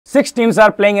6 teams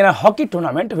are playing in a hockey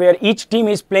tournament where each team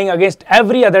is playing against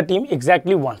every other team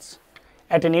exactly once.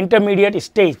 At an intermediate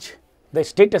stage, the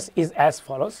status is as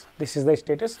follows. This is the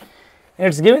status. And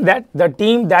it's given that the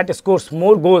team that scores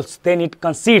more goals than it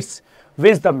concedes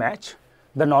wins the match,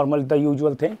 the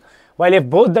usual thing. While if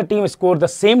both the teams score the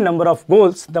same number of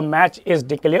goals, the match is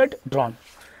declared drawn.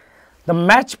 The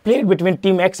match played between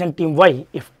team X and team Y,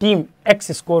 if team X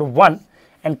score 1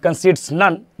 and concedes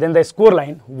none, then the score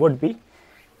line would be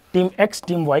team X,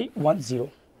 team Y 1-0. So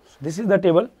this is the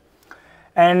table,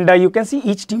 and you can see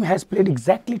each team has played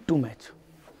exactly 2 matches.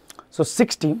 So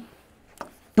 6 team,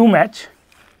 2 match,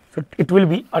 so it will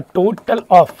be a total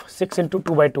of 6 into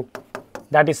 2 by 2.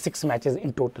 That is 6 matches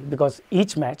in total, because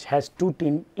each match has 2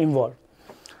 teams involved.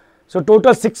 So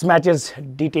total 6 matches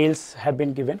details have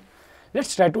been given.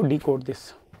 Let's try to decode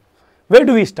this. Where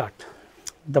do we start?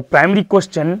 The primary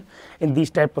question in these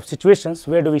type of situations,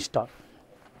 where do we start?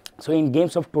 So in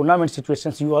games of tournament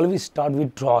situations, you always start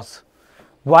with draws.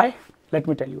 Why? Let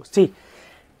me tell you. See,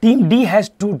 team D has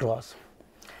 2 draws.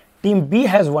 Team B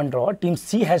has 1 draw. Team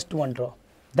C has 1 draw.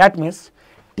 That means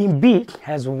team B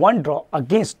has 1 draw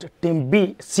against team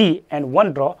B, C, and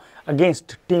 1 draw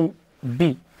against team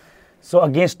B. So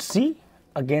against C,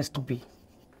 against B.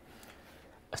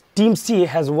 Team C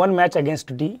has 1 match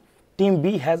against D. Team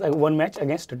B has 1 match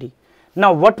against D.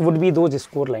 Now what would be those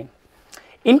score line?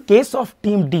 In case of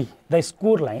team D, the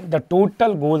score line, the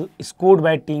total goal scored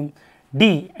by team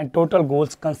D and total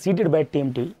goals conceded by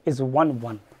team D is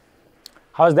 1-1.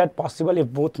 How is that possible if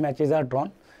both matches are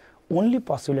drawn? Only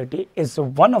possibility is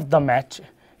one of the match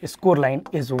score line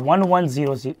is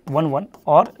 1-1, 0-1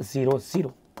 or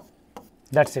 0-0.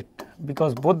 That's it,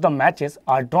 because both the matches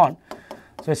are drawn.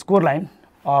 So score line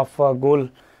of goal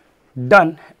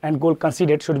done and goal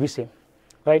conceded should be same,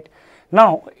 right?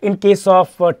 Now in case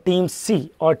of team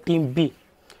C or team B,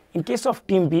 in case of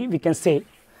team B, we can say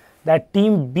that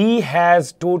team B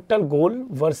has total goal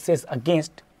versus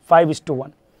against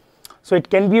 5:1. So it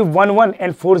can be 1-1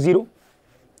 and 4-0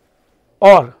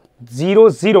 or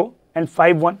 0-0 and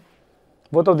 5-1.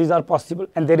 Both of these are possible,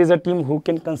 and there is a team who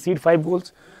can concede 5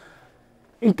 goals.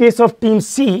 In case of team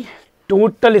C,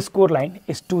 total score line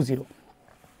is 2-0.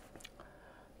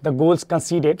 The goals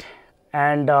conceded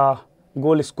and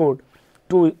goal scored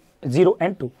 2-0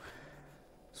 and 2.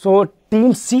 So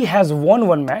team C has won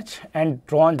 1 match and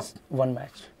drawn 1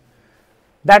 match.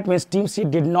 That means team C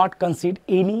did not concede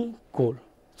any goal.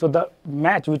 So the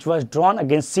match which was drawn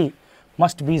against C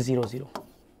must be 0-0,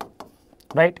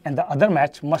 right? And the other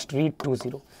match must read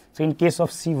 2-0. So in case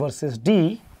of C versus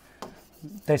D,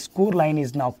 the score line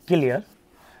is now clear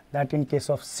that in case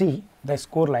of C, the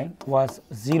score line was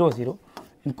 0-0.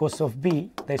 In case of B,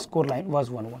 the score line was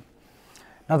 1-1.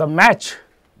 Now the match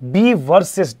B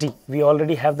versus D, we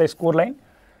already have the score line,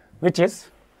 which is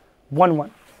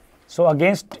 1-1. So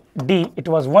against D, it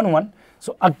was 1-1.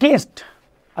 So against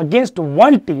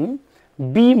one team,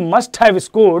 B must have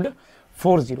scored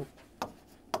 4-0.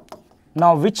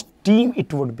 Now which team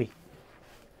it would be?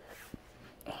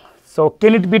 So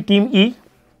can it be team E?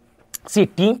 See,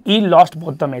 team E lost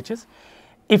both the matches.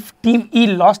 If team E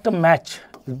lost a match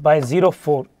by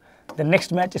 0-4, the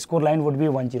next match score line would be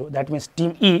 1-0. That means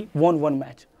team E won 1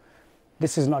 match.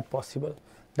 This is not possible.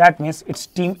 That means it's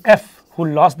team F who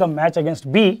lost the match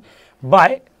against B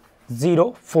by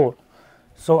 0-4.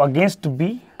 So against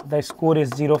B, the score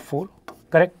is 0-4,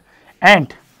 correct?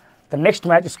 And the next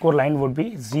match score line would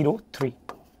be 0-3.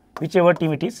 Whichever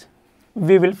team it is,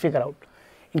 we will figure out.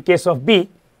 In case of B,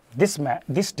 this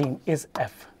team is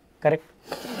F, correct?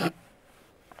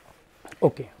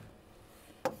 Okay.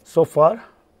 So far,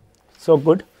 so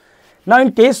good. Now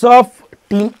in case of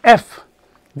team F,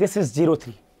 this is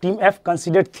 0-3. Team F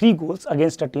considered 3 goals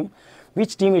against a team.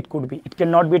 Which team it could be? It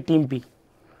cannot be team B.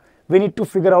 We need to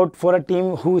figure out for a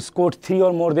team who scored 3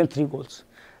 or more than 3 goals.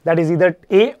 That is either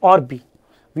A or B.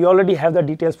 We already have the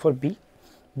details for B.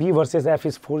 B versus F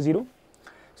is 4-0.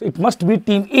 So it must be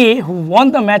team A who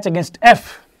won the match against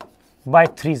F by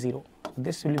 3-0.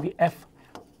 This will be F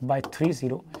by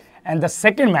 3-0. And the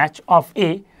second match of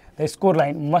A, the score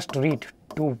line must read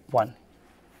 2-1.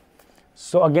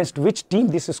 So against which team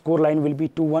this score line will be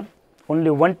 2-1?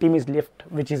 Only one team is left,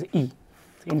 which is E.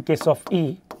 In case of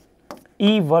E,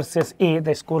 E versus A,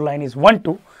 the score line is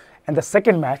 1-2, and the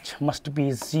second match must be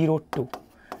 0-2.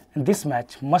 And this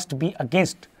match must be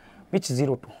against which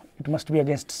 0-2? It must be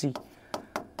against C.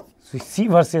 So C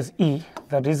versus E,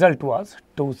 the result was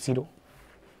 2-0.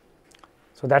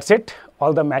 So that's it.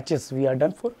 All the matches we are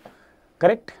done for,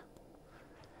 correct?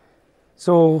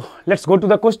 So let's go to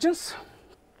the questions.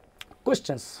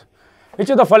 Questions. Which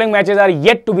of the following matches are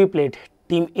yet to be played?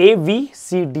 Team A, V,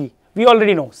 C, D We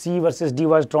already know C versus D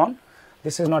was drawn.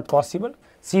 This is not possible.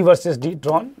 C versus D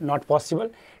drawn, not possible.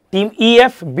 Team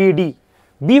EF, BD.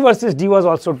 B versus D was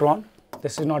also drawn.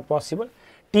 This is not possible.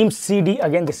 Team CD,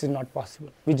 again this is not possible.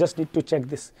 We just need to check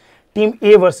this. Team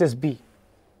A versus B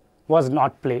was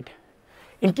not played.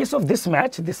 In case of this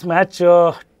match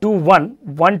 2-1,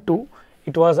 1-2,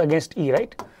 it was against E,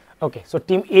 right? Okay, so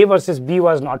team A versus B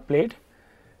was not played,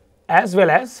 as well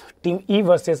as team E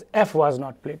versus F was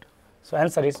not played. So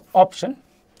answer is option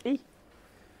E.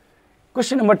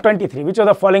 Question number 23. Which of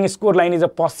the following score line is a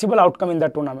possible outcome in the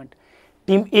tournament?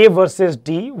 Team A versus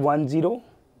D 1-0.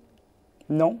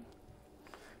 No.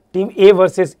 Team A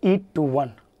versus E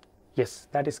 2-1. Yes,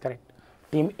 that is correct.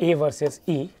 Team A versus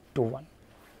E 2-1.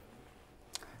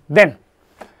 Then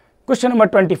question number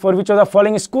 24. Which of the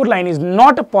following score line is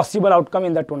not a possible outcome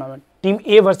in the tournament? Team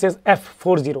A versus F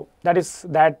 4-0. That is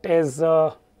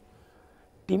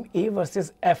team A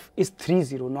versus F is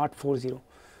 3-0, not 4-0.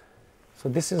 So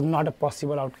this is not a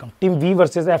possible outcome. Team B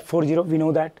versus F 4-0, we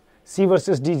know that. C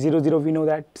versus D 0-0, we know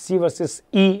that. C versus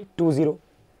E 2-0.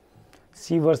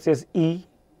 C versus E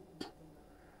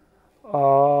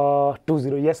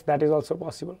 2-0. Yes, that is also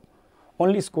possible.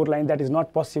 Only score line that is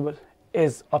not possible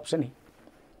is option E.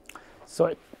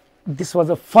 So this was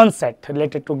a fun set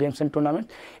related to games and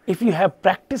tournament. If you have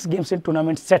practice games and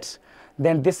tournament sets,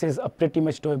 then this is a pretty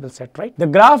much doable set, right? The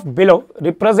graph below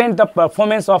represents the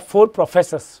performance of 4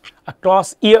 professors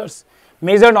across years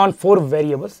measured on 4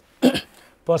 variables.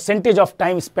 Percentage of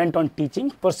time spent on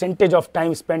teaching, percentage of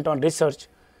time spent on research,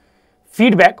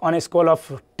 feedback on a scale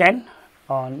of 10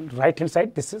 on right hand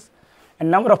side, this is, and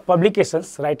number of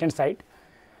publications right hand side.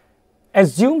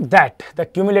 Assume that the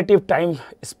cumulative time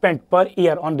spent per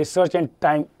year on research and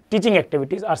time teaching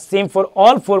activities are same for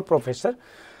all 4 professors.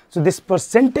 So this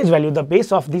percentage value, the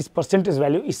base of this percentage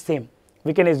value is same.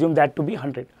 We can assume that to be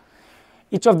 100.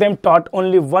 Each of them taught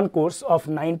only one course of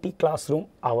 90 classroom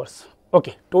hours.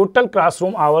 Okay, total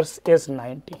classroom hours is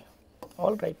 90.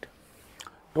 All right.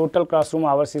 Total classroom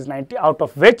hours is 90, out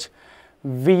of which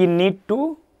we need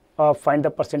to find the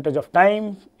percentage of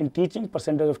time in teaching,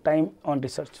 percentage of time on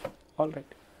research. All right.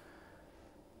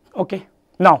 Okay.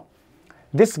 Now,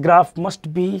 this graph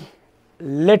must be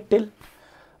little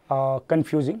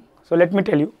confusing. So let me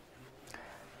tell you,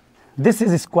 this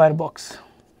is a square box,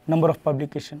 number of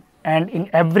publication, and in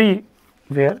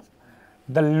everywhere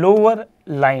the lower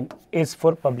line is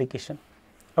for publication,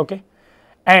 okay,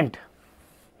 and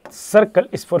circle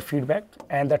is for feedback,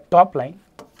 and the top line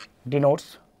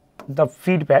denotes the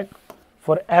feedback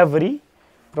for every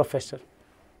professor.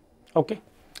 Okay,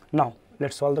 now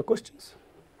let's solve the questions.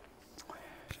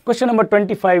 Question number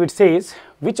 25, it says,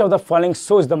 which of the following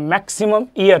shows the maximum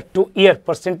year-to-year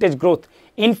percentage growth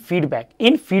in feedback?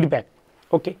 In feedback,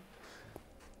 okay.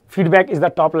 Feedback is the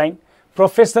top line.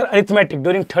 Professor arithmetic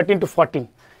during 13 to 14.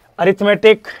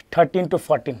 Arithmetic 13 to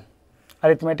 14.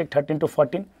 Arithmetic 13 to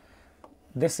 14.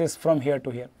 This is from here to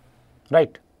here,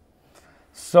 right?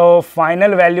 So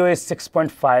final value is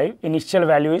 6.5. Initial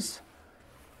value is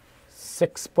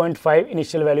 6.5.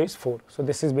 Initial value is 4. So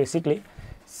this is basically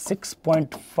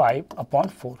 6.5 upon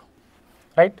 4,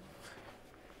 right?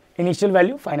 Initial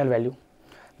value, final value.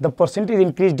 The percentage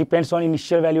increase depends on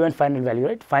initial value and final value,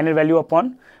 right? Final value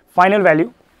upon final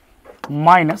value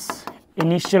minus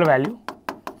initial value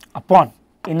upon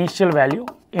initial value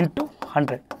into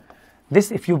 100.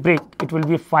 This, if you break, it will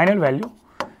be final value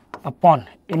upon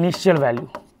initial value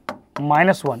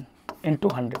minus 1 into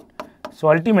 100. So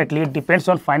ultimately it depends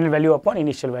on final value upon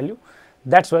initial value.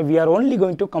 That's why we are only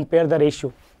going to compare the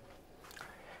ratio.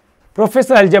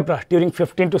 Professor algebra during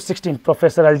 15 to 16.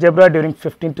 Professor algebra during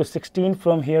 15 to 16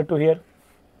 from here to here.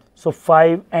 So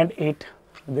 5 and 8.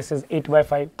 This is 8 by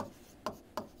 5.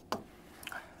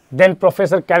 Then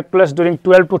professor calculus during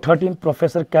 12 to 13.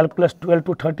 Professor calculus 12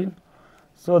 to 13.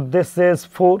 So this is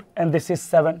 4 and this is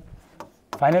 7.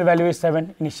 Final value is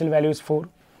 7. Initial value is 4.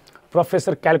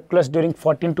 Professor calculus during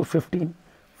 14 to 15.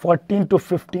 14 to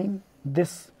 15.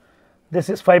 This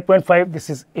is 5.5. This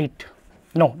is 8.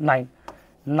 No, 9.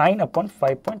 9 upon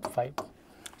 5.5.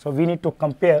 So we need to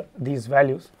compare these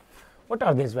values. What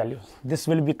are these values? This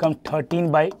will become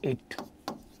 13 by 8.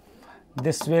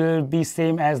 This will be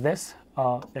same as this.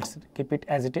 Let's keep it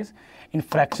as it is. In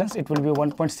fractions, it will be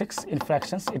 1.6. In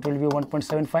fractions, it will be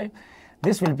 1.75.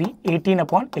 This will be 18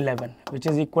 upon 11, which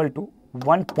is equal to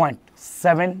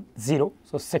 1.70.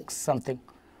 So 6 something.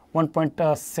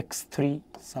 1.63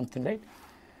 something, right?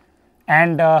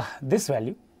 And this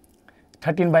value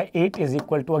 13 by 8 is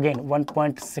equal to again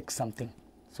 1.6 something.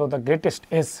 So the greatest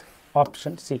is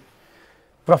option C,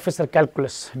 Professor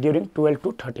calculus during 12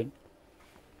 to 13.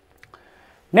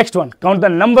 Next one, count the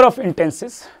number of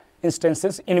instances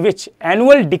instances in which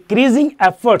annual decreasing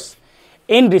efforts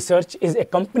in research is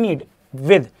accompanied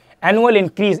with annual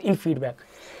increase in feedback.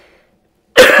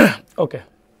 Okay,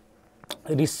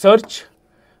 research,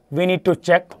 we need to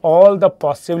check all the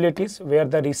possibilities where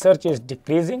the research is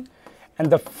decreasing and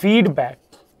the feedback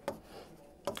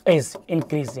is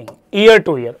increasing year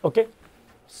to year. Okay,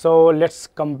 so let's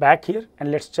come back here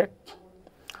and let's check.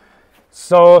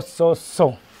 So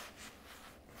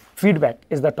feedback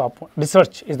is the top one,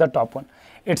 research is the top one.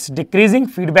 It's decreasing,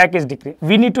 feedback is decreasing.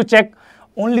 We need to check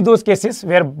only those cases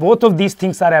where both of these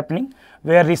things are happening,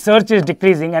 where research is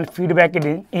decreasing and feedback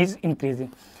is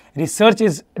increasing. Research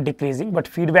is decreasing, but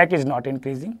feedback is not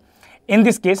increasing. In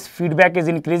this case, feedback is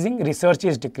increasing, research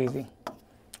is decreasing,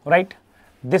 right?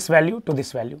 This value to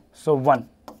this value. So 1.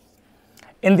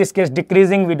 In this case,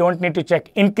 decreasing, we don't need to check.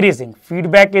 Increasing,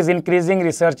 feedback is increasing,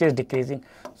 research is decreasing.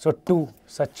 So 2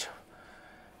 such.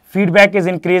 Feedback is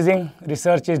increasing,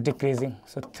 research is decreasing.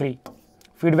 So 3.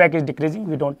 Feedback is decreasing,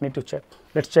 we don't need to check.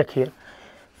 Let's check here.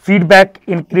 Feedback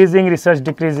increasing, research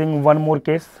decreasing. One more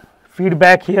case.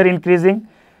 Feedback here increasing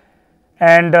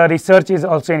and research is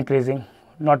also increasing.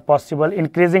 Not possible.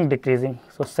 Increasing, decreasing.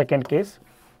 So second case.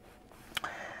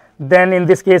 Then in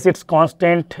this case it's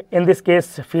constant. In this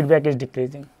case feedback is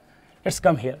decreasing. Let's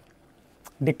come here.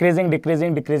 Decreasing,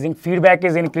 decreasing, decreasing. Feedback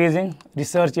is increasing.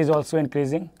 Research is also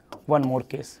increasing. One more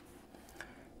case.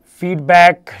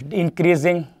 Feedback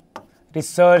increasing.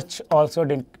 Research also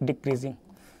decreasing.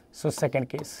 So second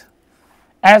case.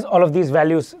 As all of these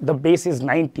values, the base is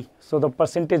 90. So the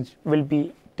percentage will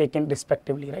be taken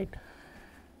respectively, right?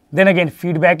 Then again,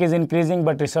 feedback is increasing,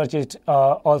 but research is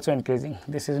also increasing.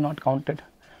 This is not counted.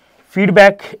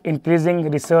 Feedback increasing,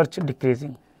 research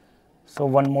decreasing. So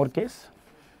one more case.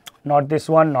 Not this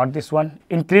one, not this one.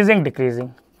 Increasing,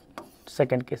 decreasing.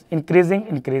 Second case. Increasing,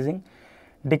 increasing.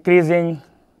 Decreasing,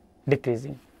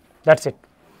 decreasing. That's it.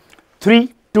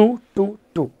 3, 2, 2,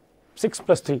 2. 6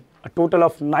 plus 3. A total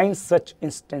of 9 such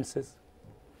instances.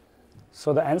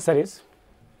 So the answer is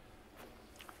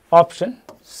option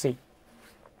C.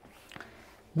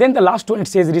 Then the last one, it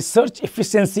says research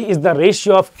efficiency is the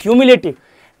ratio of cumulative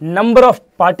number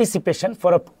of participation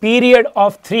for a period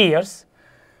of 3 years.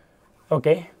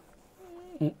 Okay,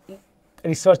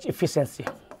 research efficiency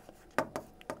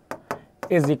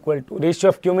is equal to ratio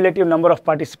of cumulative number of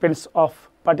participants of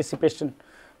participation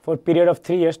for a period of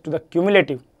 3 years to the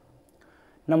cumulative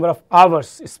number of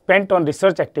hours spent on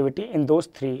research activity in those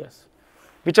 3 years.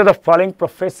 Which of the following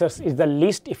professors is the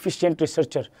least efficient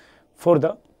researcher for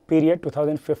the period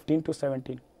 2015 to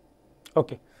 17?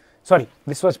 Okay, sorry,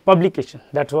 this was publication.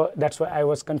 That's why I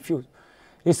was confused.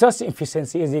 Research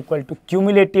efficiency is equal to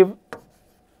cumulative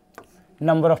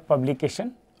number of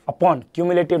publication upon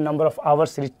cumulative number of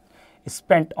hours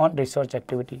spent on research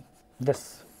activity.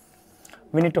 This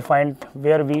we need to find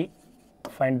where we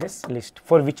find this list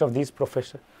for which of these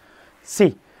professors.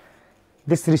 See,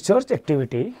 this research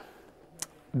activity,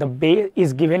 the base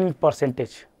is given in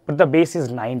percentage, but the base is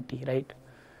 90, right?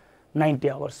 90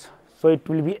 hours. So it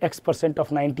will be X%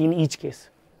 of 90 in each case.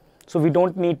 So we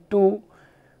don't need to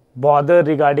bother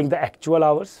regarding the actual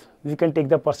hours. We can take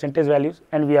the percentage values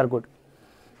and we are good.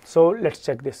 So let's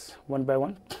check this one by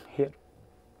one here.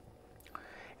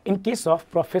 In case of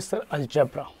Professor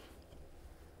Algebra,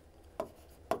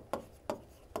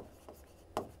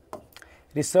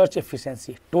 research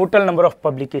efficiency, total number of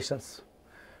publications.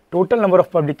 Total number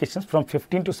of publications from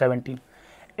 15 to 17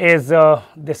 is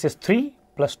this is 3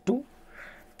 plus 2.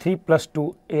 3 plus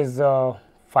 2 is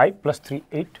 5 plus 3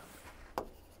 8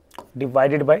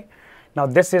 divided by, now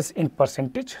this is in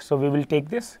percentage, so we will take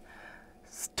this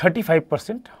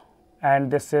 35%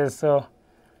 and this is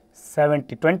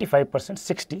 25%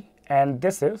 60 and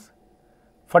this is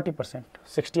 40%,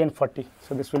 60 and 40.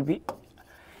 So this will be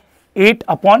 8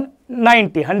 upon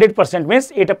 90, 100%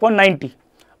 means 8 upon 90,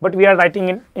 but we are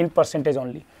writing in percentage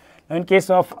only. Now in case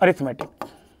of arithmetic,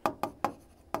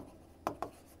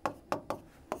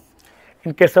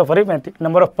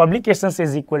 number of publications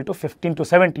is equal to 15 to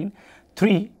 17,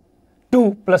 2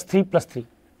 plus 3 plus 3,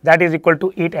 that is equal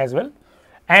to 8 as well.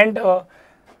 And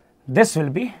this will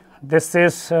be, this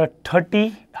is 30,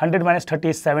 100 minus 30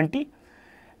 is 70,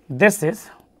 this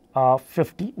is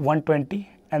 50, 120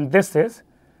 and this is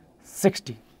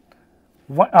 60.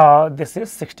 This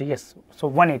is 60, yes, so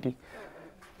 180.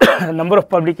 Number of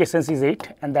publications is 8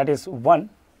 and that is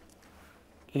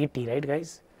 180, right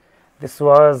guys? This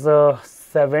was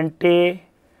 70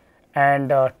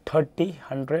 and 30,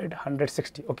 100,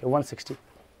 160, okay, 160.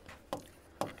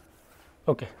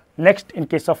 Okay, next in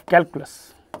case of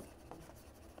calculus,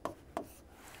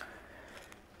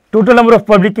 total number of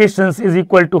publications is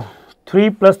equal to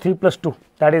 3 plus 3 plus 2.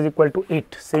 that is equal to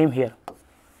 8, same here.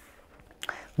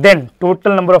 Then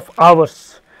total number of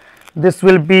hours, this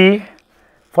will be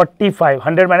 45,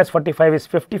 100 minus 45 is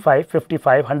 55,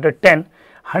 55, 110,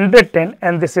 110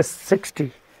 and this is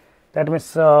 60, that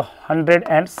means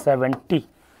 170,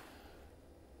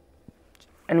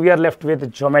 and we are left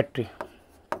with geometry.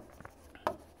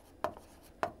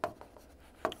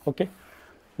 Okay,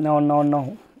 now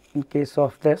in case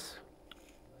of this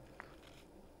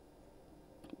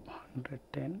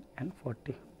 110 and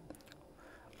 40,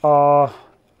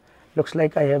 looks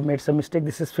like I have made some mistake.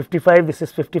 This is 55, this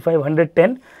is 55,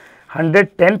 110,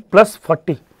 110 plus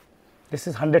 40, this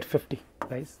is 150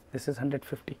 guys, this is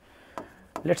 150.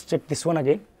 Let's check this one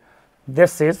again.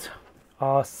 This is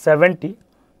 70,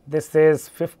 this is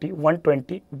 50,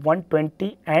 120,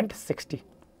 120 and 60.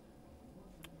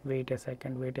 Wait a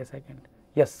second.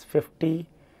 Yes, 50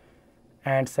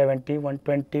 and 70,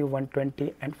 120,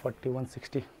 120 and 40,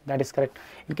 160. That is correct.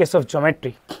 In case of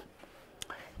geometry,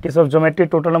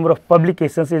 total number of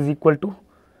publications is equal to,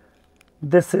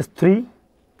 this is 3,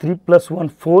 3 plus 1,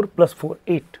 4 plus 4,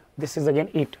 8. This is again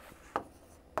 8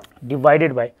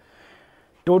 divided by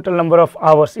total number of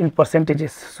hours in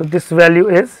percentages. So this value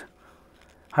is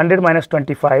 100 minus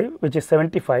 25, which is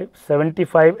 75,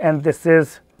 75 and this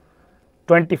is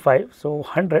 25, so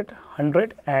 100,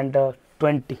 100 and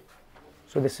 20.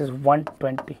 So this is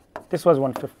 120, this was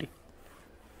 150.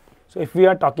 So if we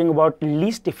are talking about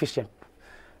least efficient,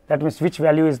 that means which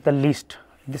value is the least,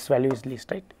 this value is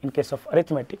least, right? In case of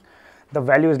arithmetic, the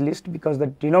value is least because the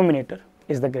denominator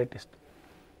is the greatest.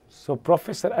 So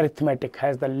Professor Arithmetic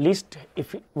has the least,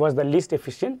 was the least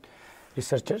efficient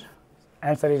researcher.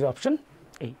 Answer is option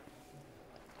A.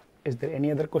 Is there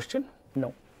any other question?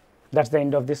 No. That's the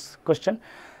end of this question.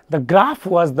 The graph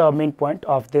was the main point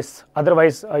of this,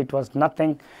 otherwise it was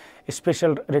nothing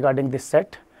special regarding this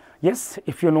set. Yes,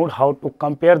 if you know how to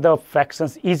compare the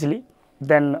fractions easily,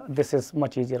 then this is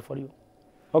much easier for you.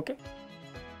 Okay.